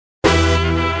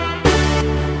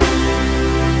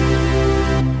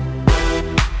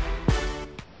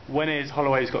When is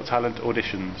Holloway's Got Talent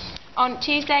auditions? On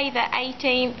Tuesday the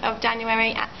 18th of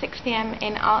January at 6 p.m.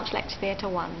 in Arts Lecture Theatre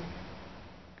 1.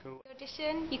 Cool.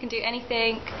 Audition, you can do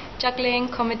anything: juggling,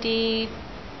 comedy,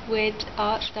 weird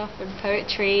art stuff and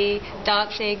poetry,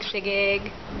 dancing,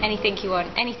 singing, anything you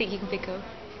want, anything you can think of.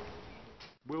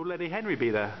 Will Lenny Henry be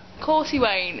there? Of course he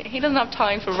won't. He doesn't have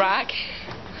time for rag.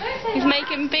 He's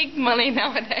making big money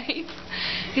nowadays.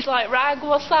 He's like, rag,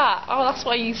 what's that? Oh, that's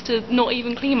why I used to not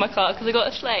even clean my car because I got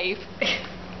a slave.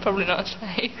 Probably not a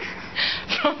slave.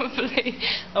 Probably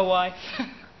a wife.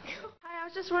 I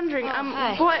was just wondering,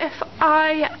 what if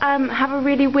I have a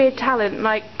really weird talent,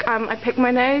 like I pick my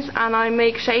nose and I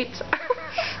make shapes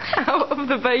out of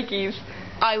the bogies?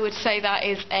 I would say that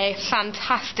is a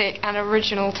fantastic and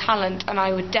original talent, and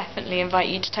I would definitely invite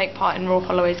you to take part in Royal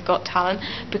Holloway's Got Talent,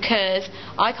 because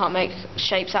I can't make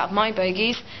shapes out of my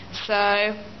bogies,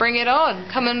 so bring it on.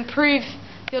 Come and prove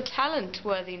your talent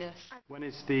worthiness. When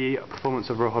is the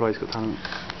performance of Royal Holloway's Got Talent?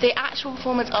 The actual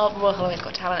performance of Royal Holloway's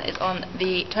Got Talent is on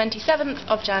the 27th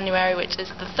of January, which is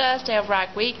the first day of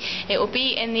Rag Week. It will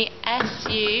be in the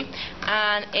SU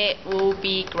and it will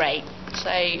be great,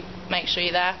 so make sure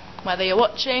you're there. Whether you're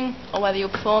watching or whether you're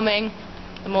performing,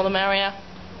 the more the merrier.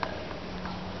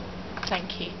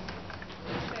 Thank you.